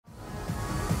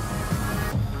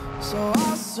so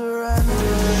I'll surrender.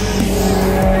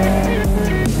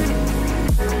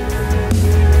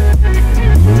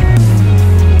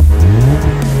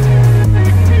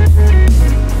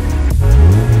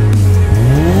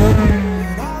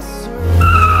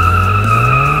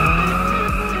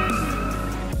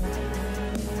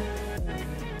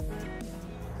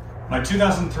 My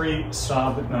 2003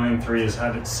 Saab 9.3 has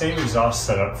had its same exhaust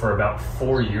setup for about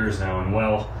 4 years now, and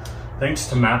well, thanks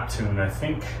to Maptun, I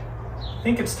think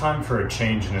it's time for a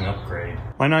change and an upgrade.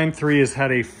 My 9.3 has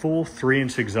had a full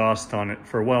 3-inch exhaust on it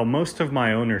for, well, most of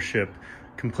my ownership,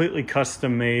 completely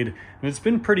custom made, and it's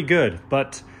been pretty good,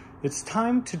 but it's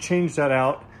time to change that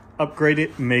out, upgrade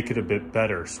it, and make it a bit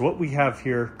better. So what we have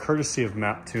here, courtesy of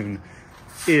Maptun,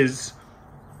 is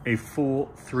a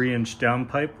full 3-inch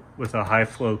downpipe with a high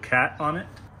flow cat on it.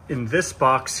 In this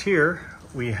box here,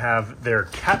 we have their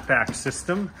catback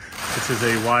system, which is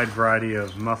a wide variety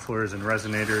of mufflers and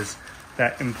resonators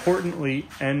that importantly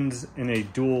ends in a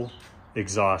dual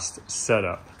exhaust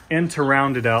setup. And to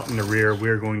round it out in the rear,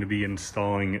 we're going to be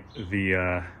installing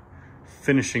the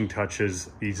finishing touches,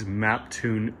 these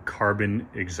Maptun carbon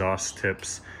exhaust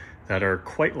tips that are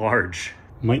quite large.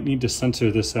 Might need to censor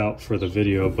this out for the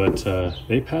video, but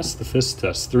they passed the fist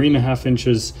test. 3.5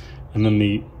 inches, and then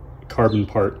the carbon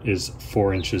part is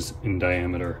 4 inches in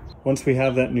diameter. Once we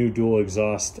have that new dual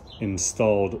exhaust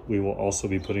installed, we will also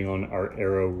be putting on our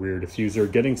Aero rear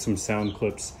diffuser, getting some sound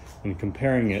clips and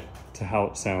comparing it to how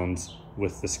it sounds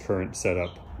with this current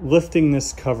setup. Lifting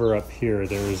this cover up here,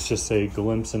 there is just a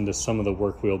glimpse into some of the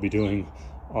work we'll be doing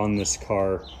on this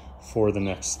car for the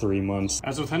next 3 months.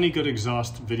 As with any good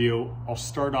exhaust video, I'll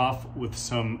start off with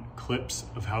some clips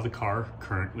of how the car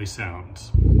currently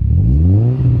sounds.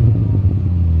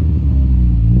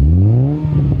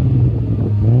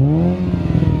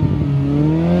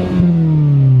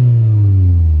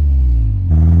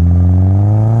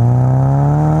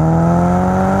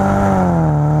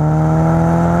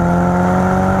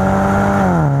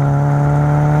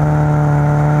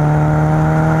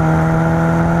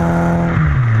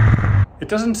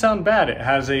 Doesn't sound bad. It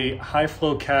has a high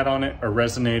flow cat on it, a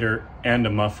resonator, and a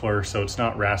muffler, so it's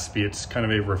not raspy. It's kind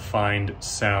of a refined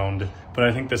sound, but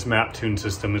I think this Maptun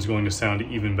system is going to sound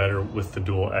even better with the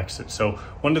dual exit. So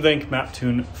wanted to thank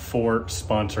Maptun for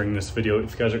sponsoring this video.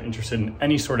 If you guys are interested in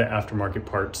any sort of aftermarket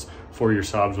parts for your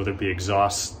Saabs, whether it be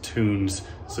exhaust, tunes,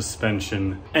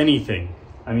 suspension, anything,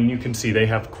 I mean, you can see they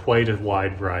have quite a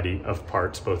wide variety of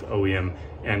parts, both OEM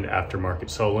and aftermarket.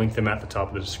 So I'll link them at the top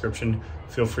of the description.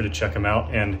 Feel free to check them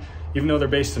out. And even though they're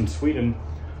based in Sweden,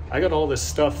 I got all this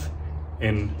stuff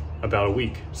in about a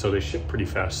week, so they ship pretty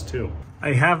fast too.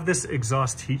 I have this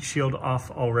exhaust heat shield off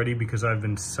already because I've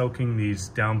been soaking these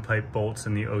downpipe bolts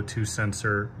in the O2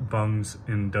 sensor bungs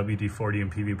in WD-40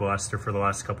 and PV Blaster for the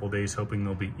last couple of days, hoping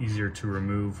they'll be easier to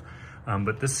remove.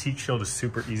 But this heat shield is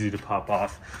super easy to pop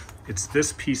off. It's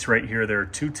this piece right here. There are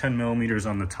two 10 millimeters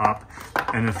on the top,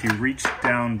 and if you reach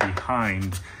down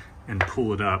behind and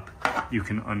pull it up, you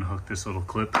can unhook this little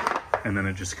clip, and then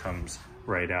it just comes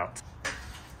right out.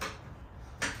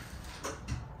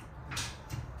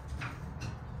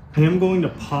 I am going to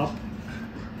pop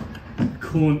the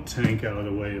coolant tank out of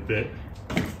the way a bit.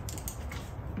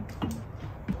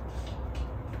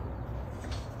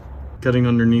 Getting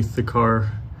underneath the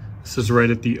car. This is right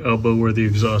at the elbow where the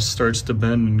exhaust starts to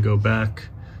bend and go back.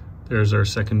 There's our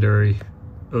secondary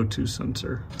O2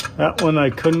 sensor. That one I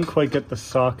couldn't quite get the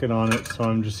socket on it, so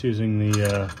I'm just using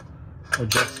the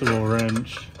adjustable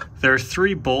wrench. There are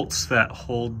 3 bolts that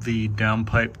hold the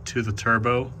downpipe to the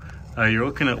turbo. You're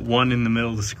looking at one in the middle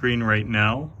of the screen right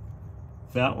now.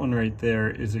 That one right there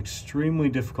is extremely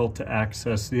difficult to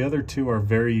access. The other 2 are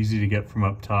very easy to get from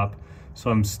up top. So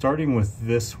I'm starting with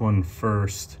this one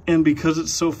first. And because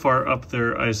it's so far up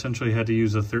there, I essentially had to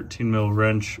use a 13 mil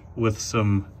wrench with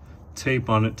some tape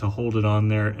on it to hold it on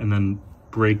there and then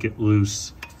break it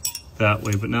loose that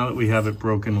way. But now that we have it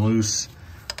broken loose,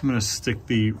 I'm gonna stick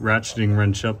the ratcheting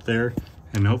wrench up there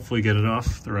and hopefully get it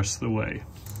off the rest of the way.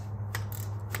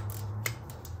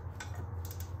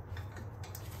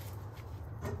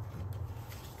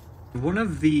 One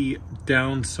of the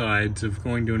downsides of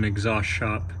going to an exhaust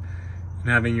shop and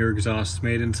having your exhaust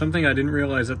made, and something I didn't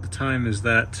realize at the time, is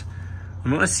that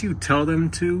unless you tell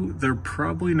them to, they're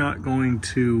probably not going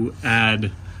to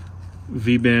add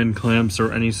V-band clamps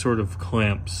or any sort of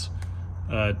clamps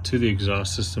to the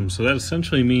exhaust system. So that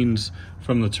essentially means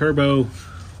from the turbo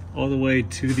all the way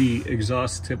to the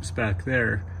exhaust tips back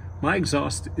there, my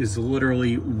exhaust is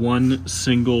literally one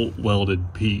single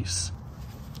welded piece.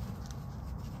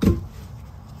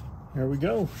 There we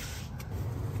go.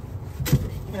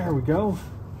 There we go.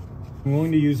 I'm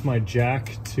going to use my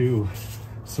jack to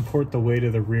support the weight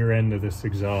of the rear end of this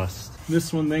exhaust.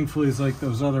 This one thankfully is like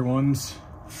those other ones,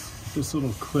 this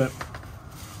little clip,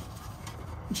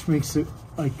 which makes it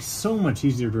like so much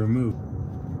easier to remove.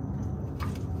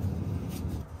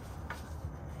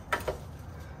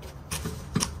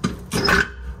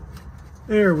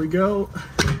 There we go.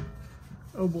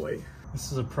 Oh boy.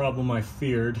 This is a problem I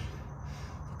feared.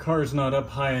 The car's not up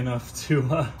high enough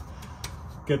to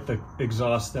get the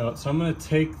exhaust out. So I'm gonna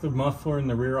take the muffler in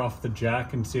the rear off the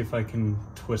jack and see if I can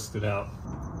twist it out.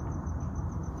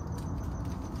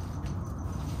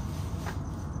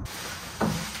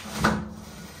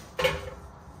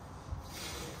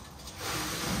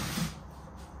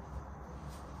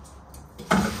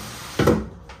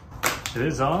 It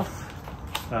is off.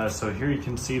 So here you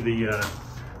can see the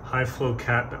high flow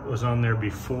cap that was on there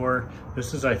before.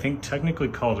 This is, I think, technically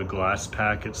called a glass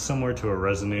pack. It's similar to a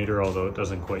resonator, although it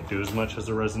doesn't quite do as much as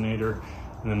a resonator.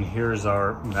 And then here's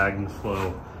our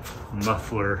MagnaFlow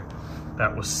muffler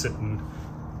that was sitting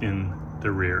in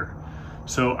the rear.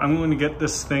 So I'm going to get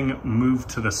this thing moved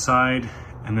to the side,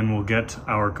 and then we'll get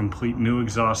our complete new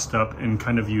exhaust up and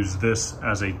kind of use this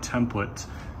as a template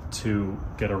to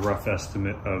get a rough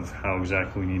estimate of how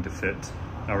exactly we need to fit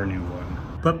our new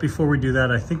one. But before we do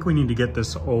that, I think we need to get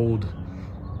this old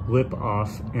lip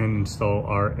off and install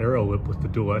our aero lip with the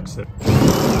dual exit.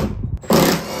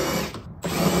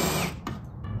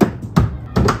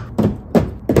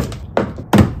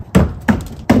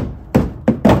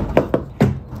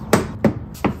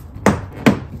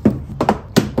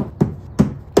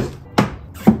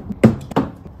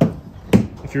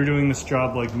 If you're doing this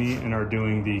job like me and are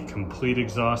doing the complete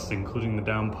exhaust, including the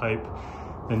downpipe,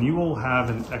 then you will have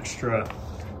an extra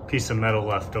piece of metal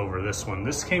left over. This one.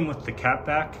 This came with the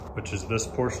catback, which is this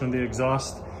portion of the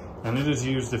exhaust, and it is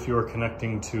used if you are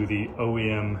connecting to the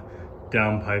OEM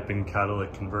downpipe and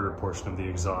catalytic converter portion of the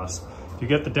exhaust. If you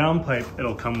get the downpipe,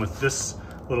 it'll come with this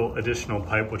little additional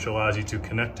pipe, which allows you to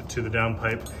connect it to the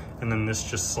downpipe, and then this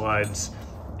just slides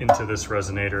into this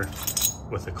resonator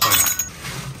with a clamp.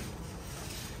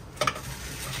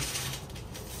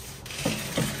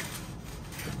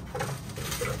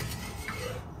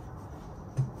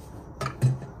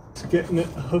 Getting it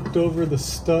hooked over the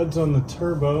studs on the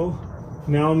turbo.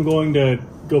 Now I'm going to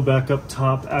go back up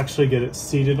top, actually get it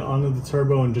seated onto the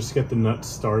turbo and just get the nuts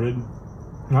started.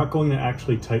 I'm not going to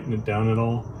actually tighten it down at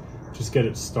all, just get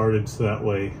it started so that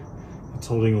way it's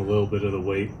holding a little bit of the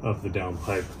weight of the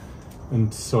downpipe.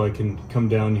 And so I can come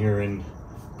down here and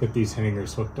get these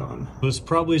hangers hooked on. This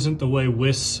probably isn't the way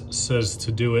WIS says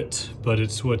to do it, but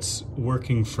it's what's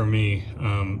working for me.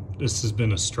 This has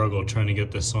been a struggle trying to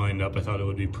get this lined up. I thought it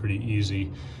would be pretty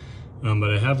easy, but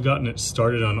I have gotten it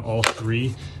started on all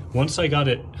three. Once I got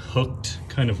it hooked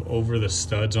kind of over the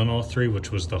studs on all three,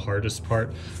 which was the hardest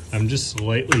part, I'm just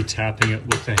lightly tapping it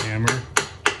with the hammer.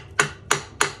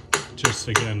 Just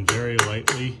again, very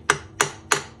lightly.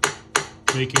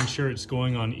 Making sure it's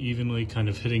going on evenly, kind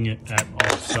of hitting it at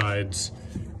all sides.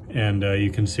 And you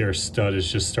can see our stud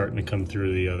is just starting to come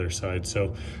through the other side.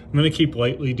 So I'm gonna keep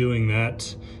lightly doing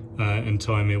that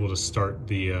until I'm able to start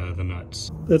the nuts.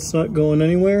 That's not going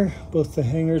anywhere. Both the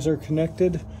hangers are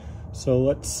connected. So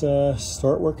let's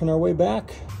start working our way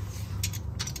back.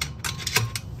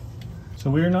 So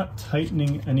we're not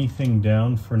tightening anything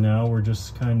down for now. We're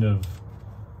just kind of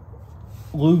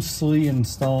loosely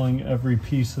installing every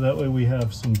piece so that way we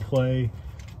have some play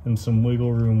and some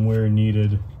wiggle room where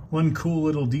needed. One cool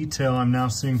little detail I'm now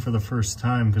seeing for the first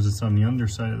time because it's on the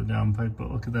underside of the downpipe,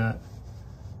 but look at that.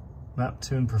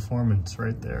 Maptun performance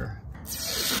right there.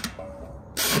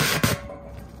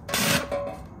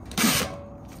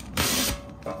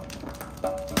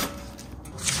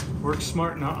 Work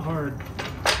smart, not hard.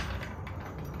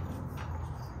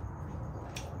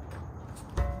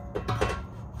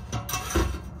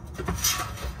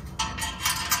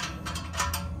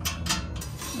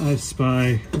 I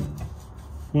spy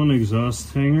one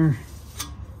exhaust hanger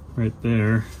right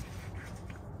there.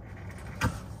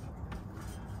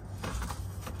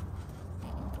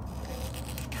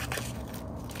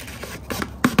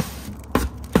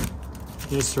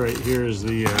 This right here is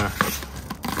the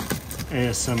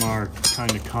ASMR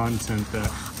kind of content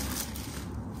that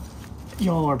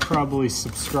y'all are probably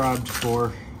subscribed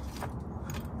for.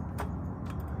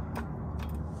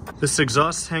 This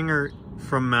exhaust hanger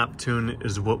from Maptun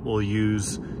is what we'll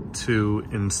use to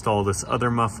install this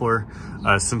other muffler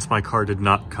since my car did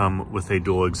not come with a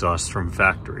dual exhaust from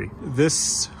factory.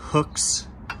 This hooks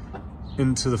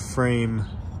into the frame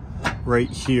right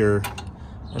here,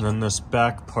 and then this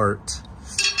back part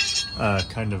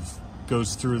kind of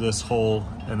goes through this hole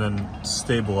and then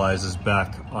stabilizes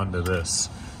back onto this.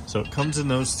 So it comes in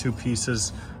those two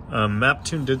pieces.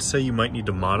 Maptun did say you might need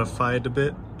to modify it a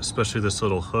bit, especially this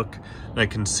little hook. And I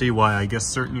can see why. I guess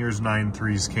certain years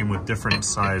 9.3s came with different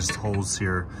sized holes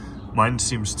here. Mine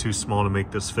seems too small to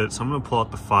make this fit. So I'm gonna pull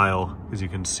out the file, as you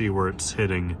can see where it's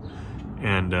hitting,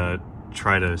 and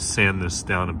try to sand this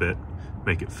down a bit,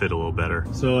 make it fit a little better.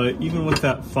 So even with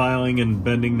that filing and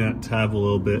bending that tab a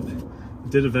little bit, it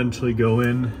did eventually go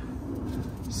in.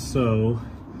 So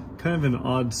kind of an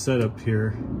odd setup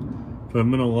here, but I'm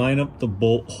gonna line up the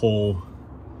bolt hole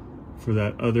for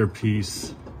that other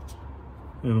piece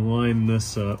and line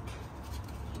this up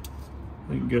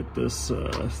and get this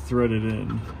threaded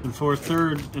in. And for a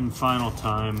third and final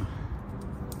time,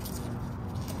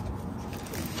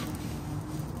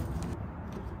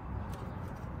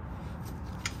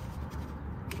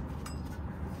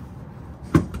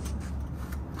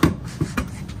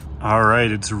 all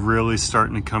right, it's really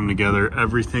starting to come together.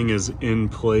 Everything is in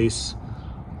place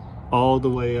all the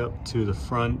way up to the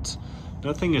front.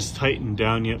 Nothing is tightened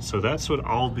down yet, so that's what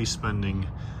I'll be spending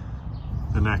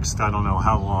the next, I don't know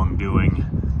how long doing,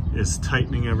 is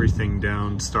tightening everything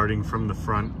down, starting from the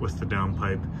front with the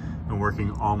downpipe and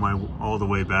working all the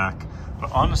way back.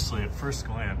 But honestly, at first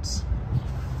glance,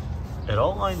 it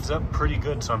all lines up pretty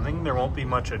good, so I'm thinking there won't be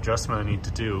much adjustment I need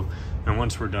to do. And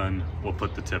once we're done, we'll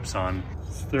put the tips on.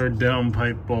 Third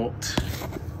downpipe bolt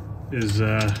is,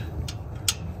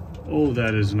 oh,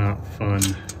 that is not fun.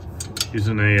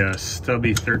 Using a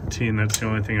stubby 13, that's the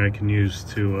only thing I can use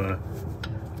to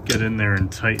get in there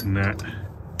and tighten that.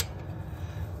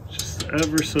 Just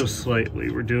ever so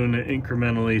slightly. We're doing it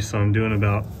incrementally, so I'm doing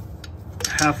about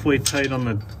halfway tight on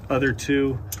the other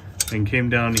two, and came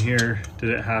down here, did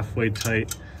it halfway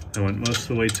tight, I went most of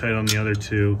the way tight on the other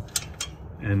two,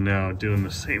 and now doing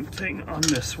the same thing on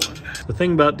this one. The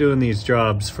thing about doing these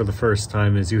jobs for the first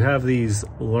time is you have these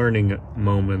learning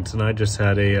moments, and I just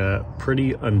had a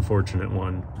pretty unfortunate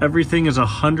one. Everything is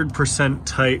 100%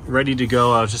 tight, ready to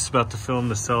go. I was just about to film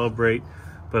to celebrate,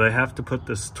 but I have to put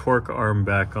this torque arm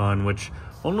back on, which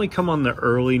only come on the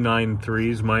early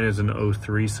 9.3s. Mine is an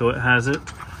 03, so it has it.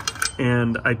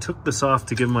 And I took this off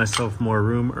to give myself more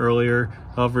room earlier.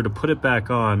 However, to put it back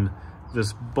on,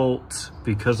 this bolt,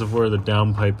 because of where the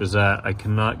downpipe is at, I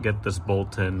cannot get this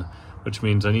bolt in, which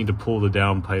means I need to pull the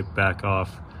downpipe back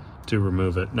off to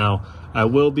remove it. Now, I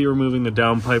will be removing the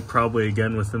downpipe probably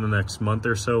again within the next month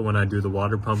or so when I do the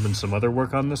water pump and some other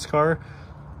work on this car.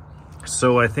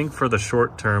 So I think for the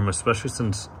short term, especially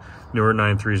since newer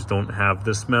 9.3s don't have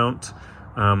this mount,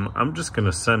 I'm just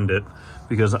gonna send it,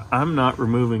 because I'm not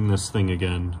removing this thing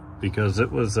again, because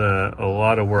it was a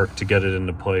lot of work to get it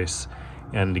into place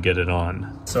and to get it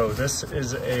on. So this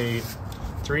is a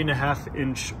 3.5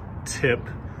 inch tip,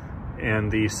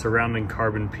 and the surrounding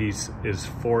carbon piece is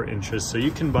 4 inches. So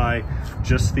you can buy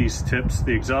just these tips.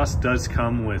 The exhaust does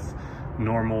come with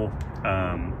normal,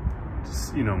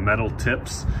 metal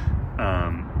tips,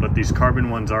 but these carbon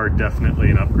ones are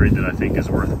definitely an upgrade that I think is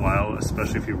worthwhile,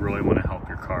 especially if you really want to help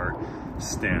your car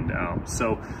stand out.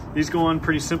 So these go on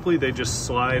pretty simply. They just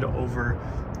slide over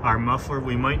our muffler.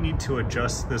 We might need to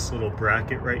adjust this little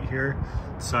bracket right here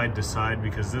side to side,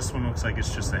 because this one looks like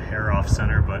it's just a hair off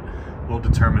center, but we'll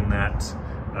determine that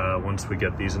once we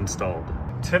get these installed.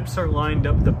 Tips are lined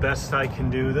up the best I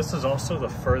can do. This is also the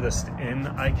furthest in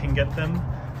I can get them.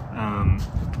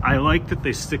 I like that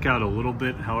they stick out a little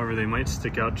bit. However, they might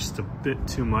stick out just a bit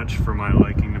too much for my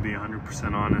liking, to be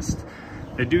 100% honest.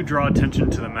 They do draw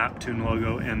attention to the Maptun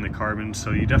logo and the carbon,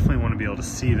 so you definitely want to be able to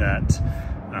see that.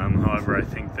 However, I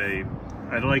think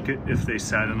I'd like it if they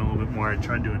sat in a little bit more. I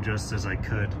tried to adjust as I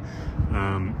could.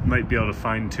 Might be able to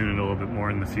fine tune it a little bit more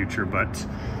in the future, but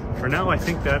for now, I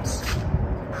think that's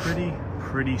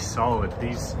pretty solid.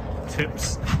 These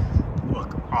tips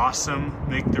look awesome,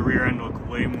 make the rear end look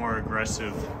way more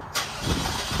aggressive.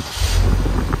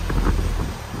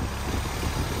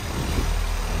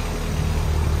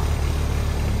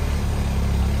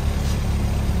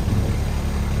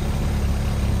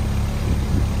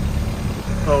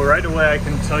 Oh, right away I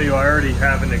can tell you I already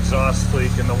have an exhaust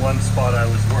leak in the one spot I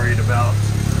was worried about.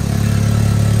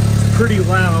 It's pretty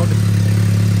loud.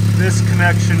 This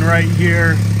connection right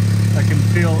here, I can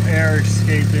feel air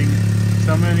escaping,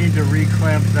 so I'm gonna need to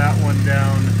reclamp that one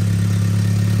down.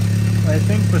 I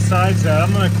think besides that,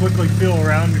 I'm gonna quickly feel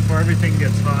around before everything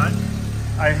gets hot.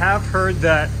 I have heard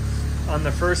that on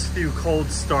the first few cold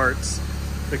starts,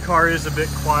 the car is a bit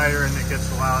quieter and it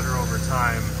gets louder over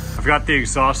time. I've got the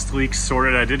exhaust leaks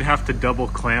sorted. I did have to double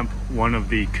clamp one of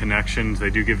the connections. They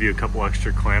do give you a couple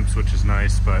extra clamps, which is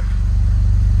nice, but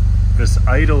this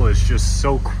idle is just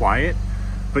so quiet,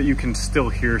 but you can still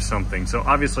hear something. So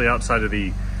obviously outside of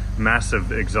the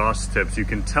massive exhaust tips. You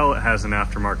can tell it has an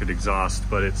aftermarket exhaust,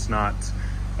 but it's not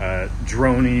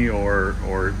drony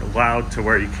or loud to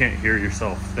where you can't hear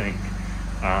yourself think.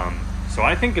 So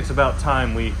I think it's about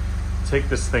time we take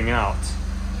this thing out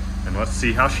and let's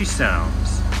see how she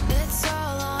sounds. It's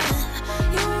all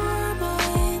on your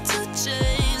mind to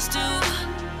change too.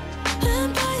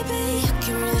 And baby, you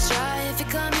can really try if you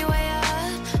come your way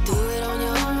up. Do it on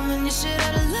your own when you shit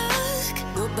out of luck.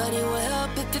 Nobody will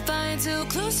help if you're flying too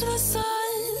close to the sun.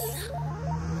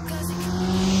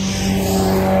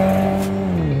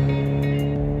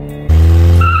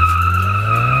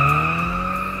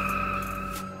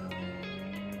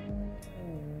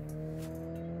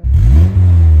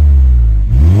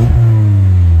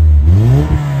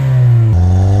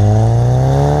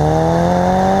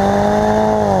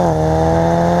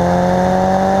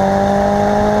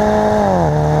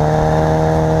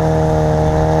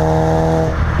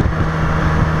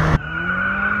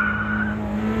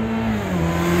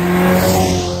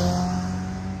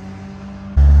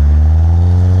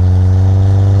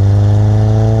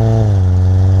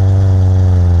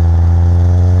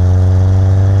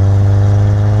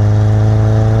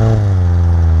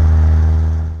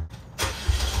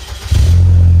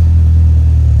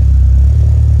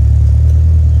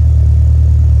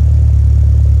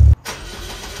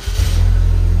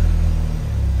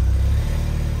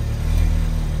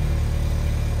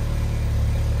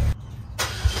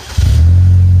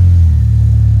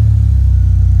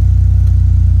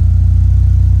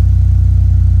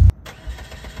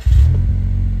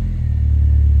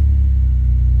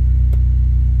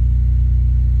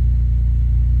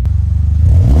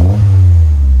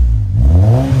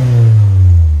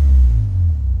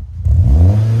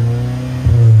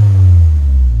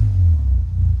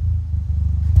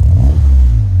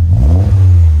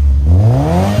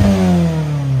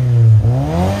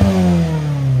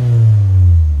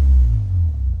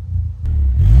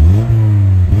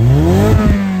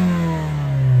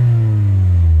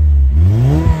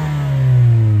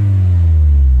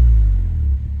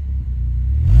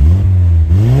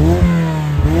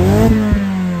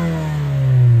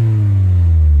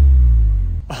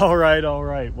 All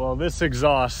right. Well, this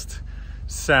exhaust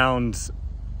sounds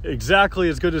exactly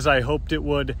as good as I hoped it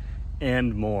would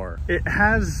and more. It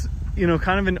has, you know,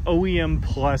 kind of an OEM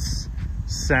plus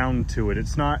sound to it.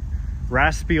 It's not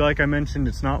raspy like I mentioned,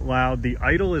 it's not loud. The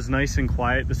idle is nice and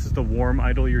quiet. This is the warm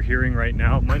idle you're hearing right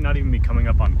now. It might not even be coming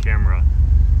up on camera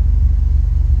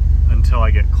until I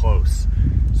get close.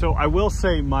 So I will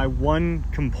say my one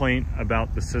complaint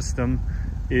about the system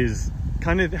is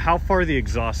kind of how far the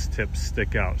exhaust tips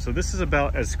stick out. So this is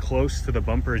about as close to the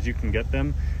bumper as you can get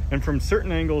them. And from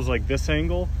certain angles, like this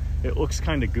angle, it looks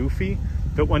kind of goofy.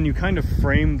 But when you kind of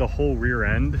frame the whole rear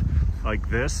end like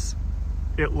this,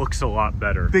 it looks a lot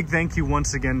better. Big thank you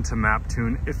once again to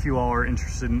Maptun. If you all are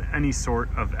interested in any sort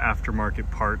of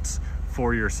aftermarket parts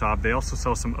for your Saab, they also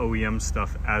sell some OEM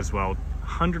stuff as well.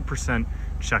 100%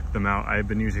 check them out. I've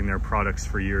been using their products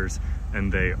for years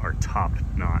and they are top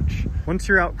notch. Once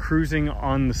you're out cruising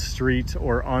on the street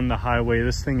or on the highway,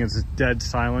 this thing is dead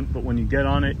silent, but when you get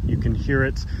on it, you can hear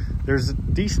it. There's a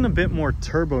decent a bit more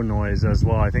turbo noise as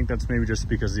well. I think that's maybe just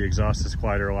because the exhaust is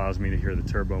quieter, allows me to hear the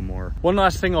turbo more. One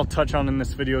last thing I'll touch on in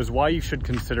this video is why you should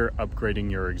consider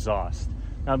upgrading your exhaust.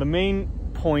 Now, the main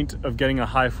point of getting a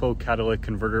high flow catalytic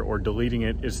converter or deleting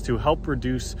it is to help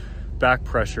reduce back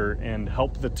pressure and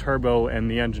help the turbo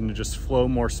and the engine to just flow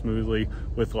more smoothly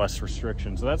with less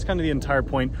restriction. So that's kind of the entire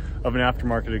point of an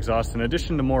aftermarket exhaust. In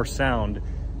addition to more sound,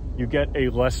 you get a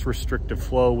less restrictive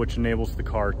flow, which enables the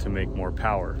car to make more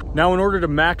power. Now, in order to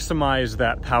maximize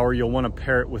that power, you'll want to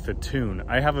pair it with a tune.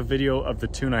 I have a video of the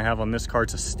tune I have on this car.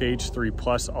 It's a Stage 3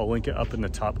 Plus. I'll link it up in the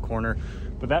top corner.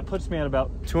 But that puts me at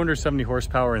about 270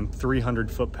 horsepower and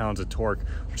 300 foot-pounds of torque,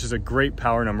 which is a great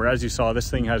power number. As you saw, this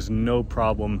thing has no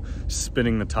problem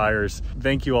spinning the tires.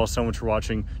 Thank you all so much for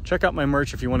watching. Check out my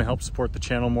merch if you want to help support the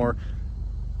channel more.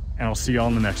 And I'll see you all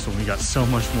in the next one. We got so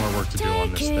much more work to do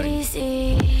on this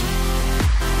thing.